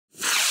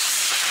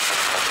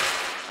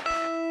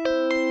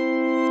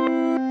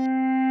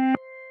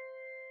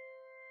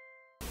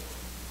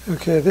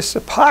Okay, this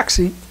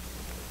epoxy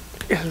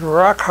is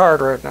rock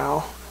hard right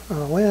now.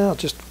 Well,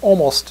 just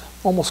almost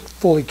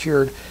fully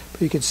cured,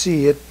 but you can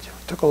see it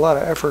took a lot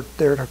of effort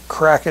there to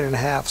crack it in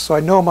half. So I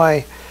know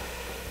my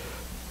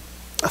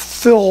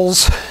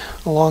fills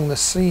along the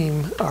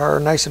seam are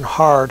nice and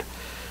hard.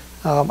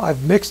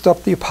 I've mixed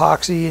up the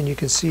epoxy, and you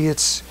can see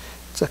it's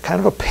a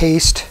kind of a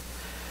paste,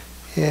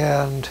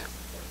 and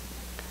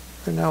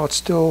right now it's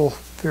still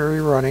very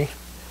runny.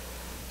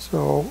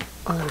 So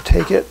I'm going to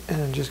take it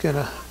and I'm just going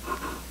to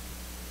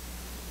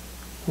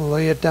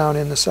lay it down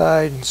in the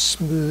side and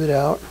smooth it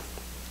out.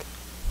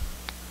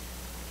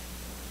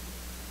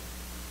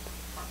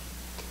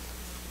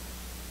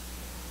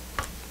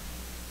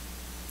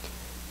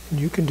 And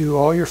you can do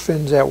all your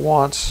fins at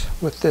once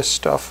with this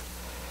stuff,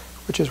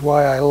 which is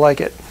why I like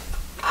it.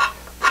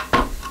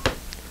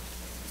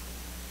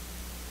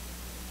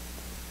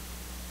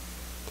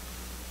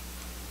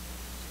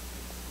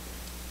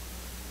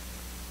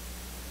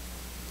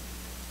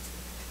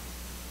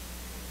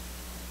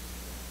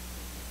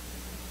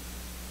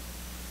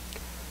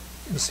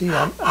 You see,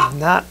 I'm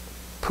not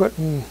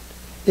putting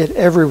it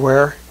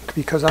everywhere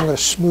because I'm going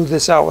to smooth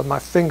this out with my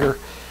finger,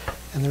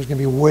 and there's going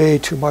to be way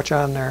too much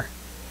on there.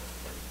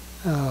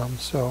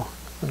 So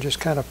I'm just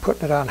kind of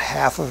putting it on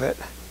half of it.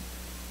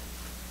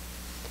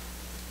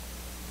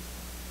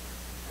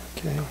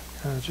 Okay,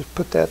 I'll just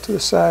put that to the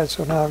side,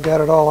 so now I've got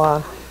it all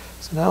on.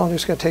 So now I'm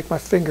just going to take my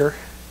finger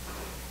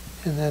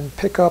and then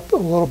pick up a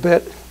little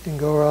bit and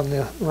go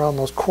around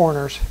those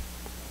corners,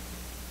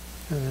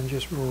 and then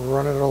just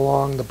run it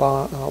along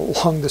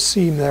the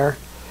seam there.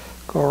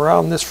 Go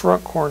around this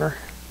front corner,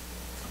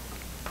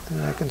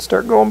 and I can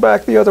start going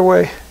back the other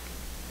way.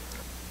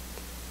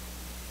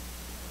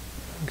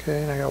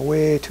 Okay, and I got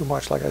way too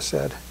much, like I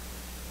said.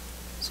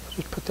 So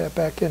just put that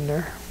back in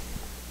there.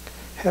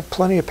 Have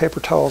plenty of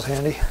paper towels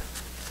handy.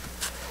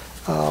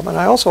 And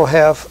I also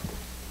have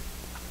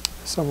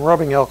some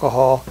rubbing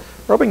alcohol.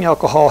 Rubbing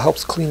alcohol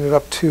helps clean it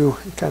up too.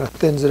 It kind of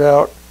thins it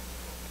out.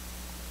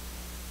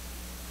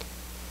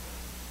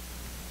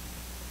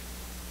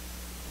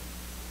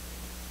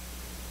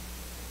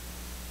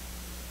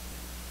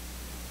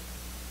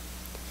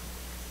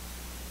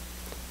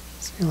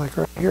 See, like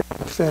right here,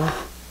 the fin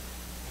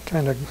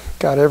kind of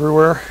got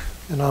everywhere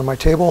and on my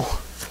table.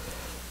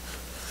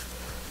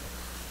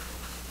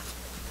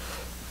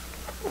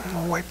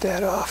 I'll wipe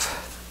that off.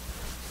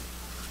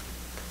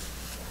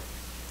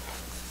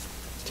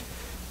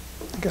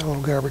 Got a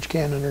little garbage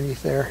can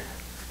underneath there.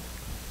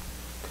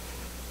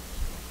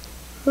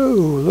 Oh,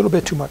 a little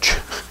bit too much.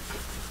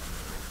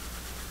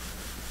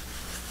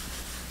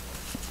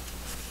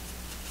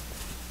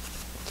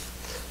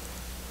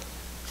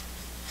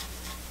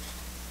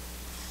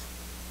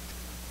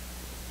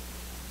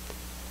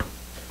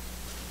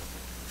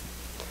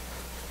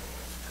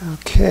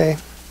 Okay,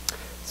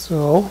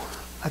 so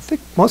I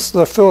think most of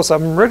the fills,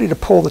 I'm ready to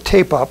pull the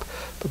tape up,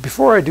 but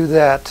before I do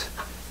that,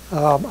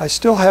 I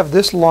still have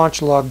this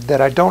launch lug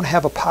that I don't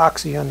have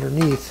epoxy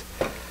underneath,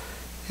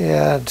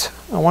 and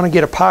I want to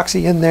get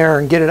epoxy in there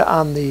and get it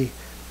on the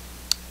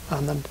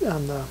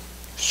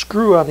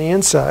screw on the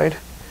inside,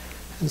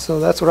 and so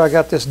that's what I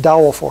got this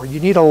dowel for. You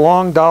need a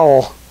long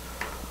dowel,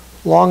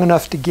 long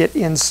enough to get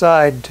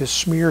inside to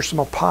smear some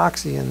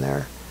epoxy in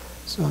there.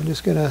 So I'm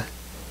just going to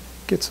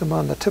get some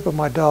on the tip of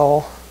my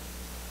dowel.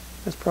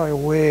 That's probably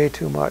way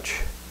too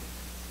much.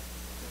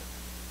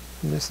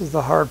 And this is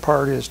the hard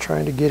part, is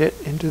trying to get it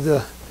into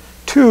the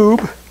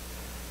tube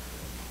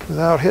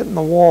without hitting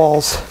the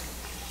walls.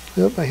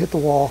 Yep, I hit the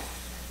wall.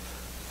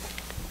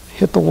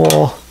 Hit the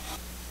wall.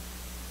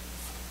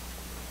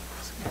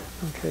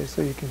 Okay,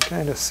 so you can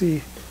kind of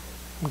see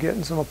I'm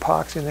getting some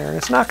epoxy in there. And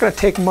it's not going to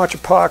take much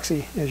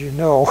epoxy, as you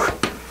know.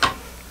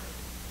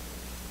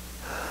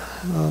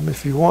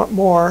 If you want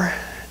more,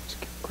 just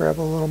grab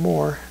a little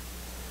more.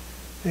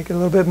 Make it a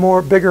little bit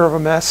more bigger of a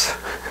mess.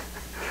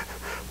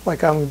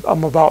 Like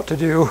I'm about to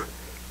do.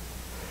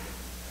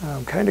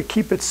 Kind of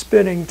keep it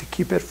spinning to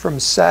keep it from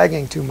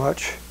sagging too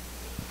much.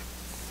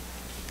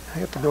 I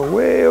have to go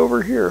way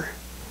over here.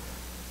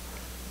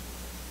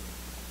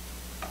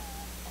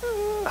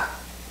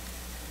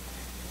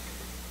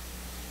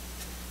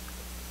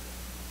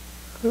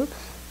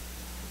 Oops.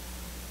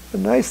 The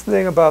nice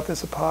thing about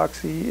this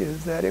epoxy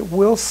is that it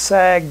will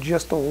sag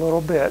just a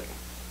little bit.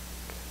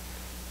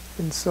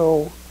 And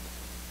so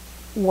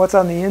what's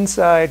on the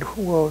inside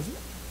will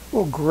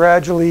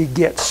gradually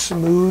get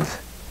smooth,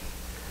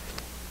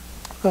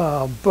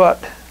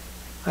 but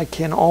I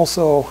can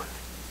also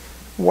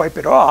wipe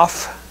it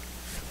off.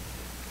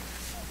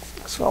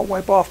 So I'll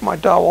wipe off my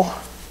dowel.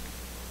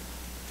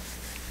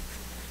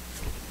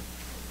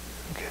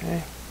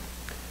 Okay,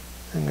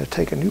 I'm going to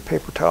take a new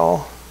paper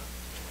towel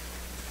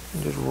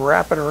and just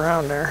wrap it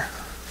around there.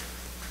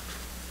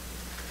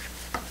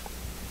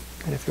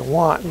 And if you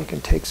want, you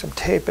can take some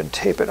tape and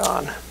tape it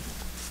on.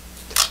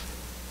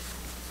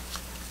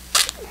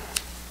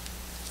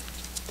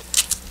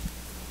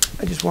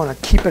 I just want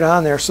to keep it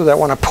on there so that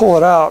when I pull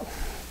it out,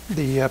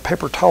 the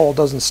paper towel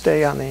doesn't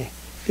stay on the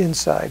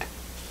inside.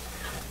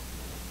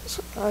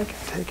 So I can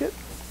take it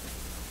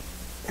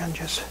and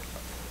just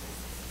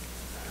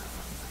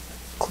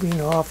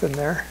clean off in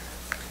there.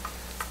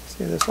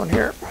 See this one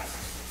here.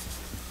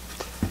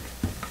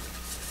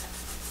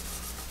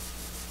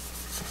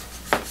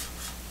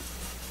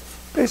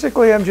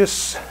 Basically, I'm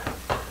just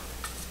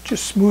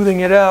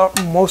smoothing it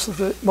out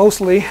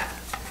mostly.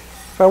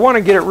 If I want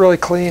to get it really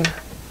clean,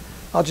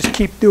 I'll just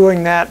keep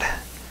doing that.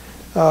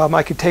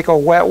 I could take a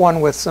wet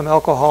one with some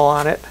alcohol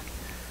on it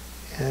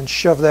and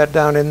shove that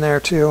down in there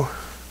too.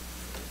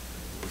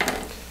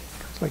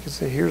 Like I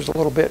say, here's a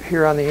little bit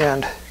here on the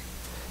end.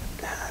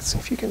 Let's see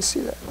if you can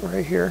see that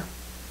right here.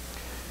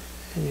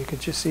 And you can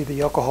just see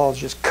the alcohol is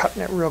just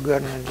cutting it real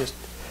good, and it just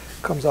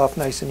comes off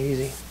nice and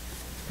easy.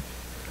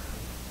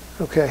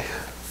 Okay.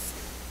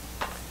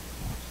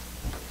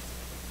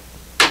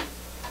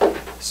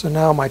 So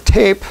now my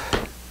tape,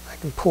 I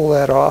can pull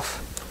that off,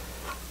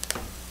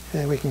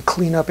 and we can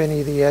clean up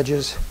any of the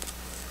edges.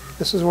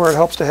 This is where it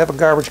helps to have a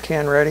garbage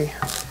can ready,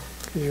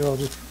 because you'll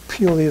just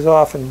peel these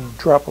off and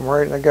drop them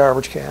right in the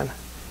garbage can.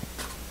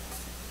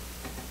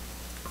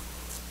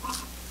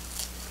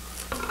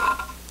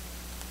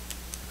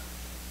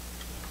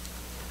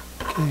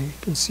 Okay, you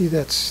can see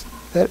that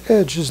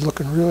edge is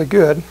looking really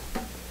good,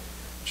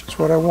 which is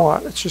what I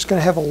want. It's just going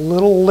to have a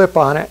little lip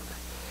on it,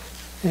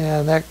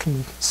 and that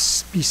can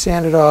be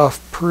sanded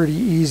off pretty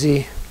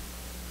easy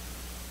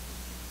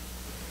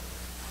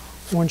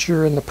once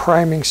you're in the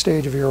priming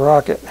stage of your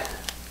rocket.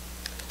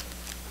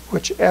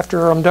 Which,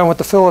 after I'm done with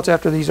the fillets,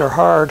 after these are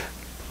hard,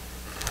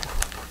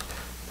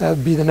 that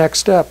would be the next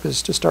step,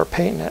 is to start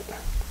painting it.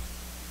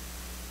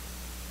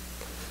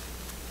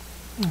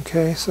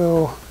 Okay,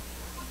 so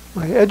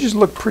my edges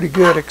look pretty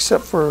good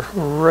except for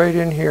right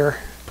in here.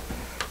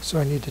 So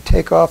I need to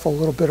take off a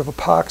little bit of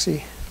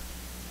epoxy.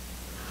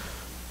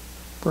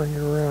 Bring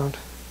it around.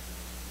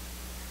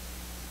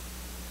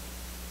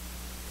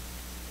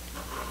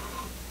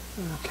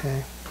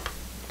 Okay.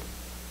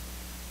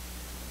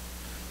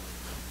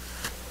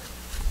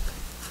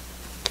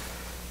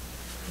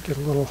 Get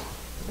a little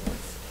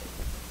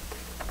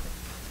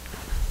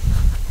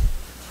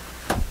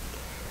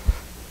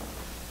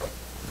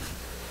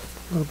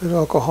bit of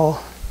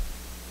alcohol.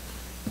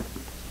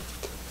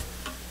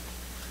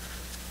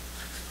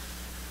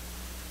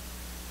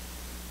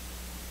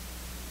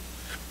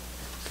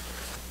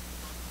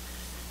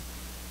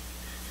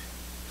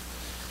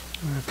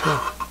 Okay,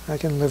 I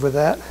can live with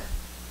that.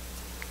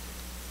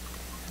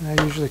 And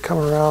I usually come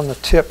around the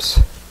tips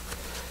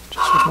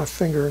just with my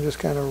finger and just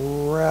kind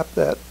of wrap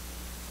that,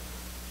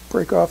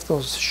 break off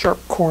those sharp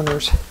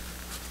corners.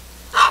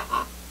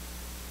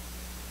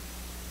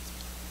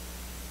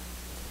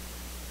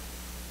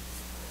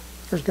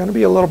 There's going to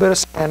be a little bit of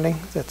sanding.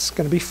 That's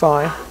going to be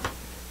fine.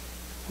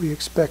 We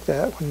expect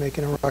that when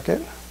making a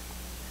rocket.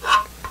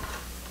 I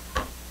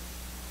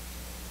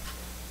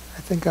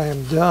think I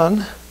am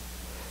done.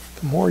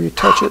 The more you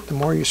touch it, the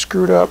more you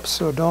screw it up,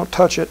 so don't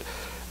touch it.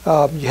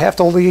 You have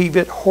to leave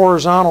it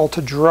horizontal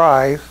to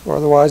dry, or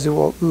otherwise it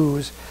will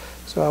ooze.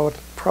 So I would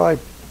probably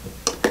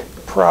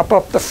prop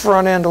up the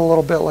front end a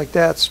little bit like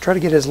that. So try to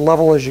get as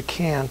level as you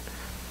can.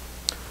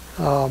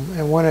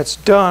 And when it's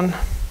done,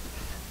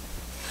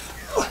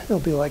 it'll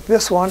be like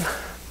this one.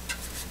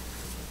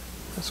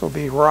 This will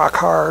be rock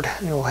hard.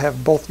 You'll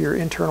have both your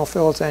internal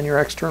fillets and your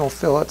external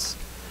fillets.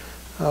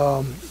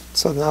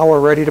 So now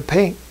we're ready to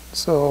paint.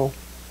 So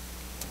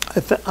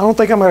I don't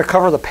think I'm going to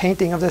cover the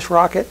painting of this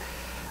rocket.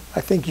 I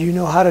think you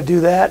know how to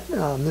do that.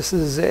 This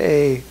is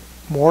a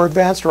more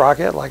advanced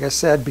rocket, like I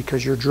said,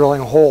 because you're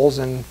drilling holes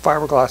in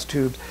fiberglass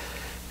tubes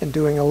and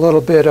doing a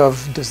little bit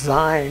of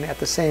design at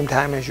the same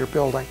time as you're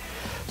building.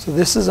 So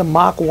this is a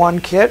Mach 1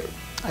 kit.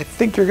 I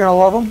think you're going to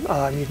love them.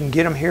 You can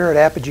get them here at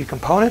Apogee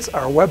Components.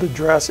 Our web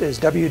address is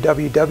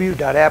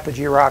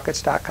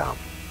www.apogeerockets.com.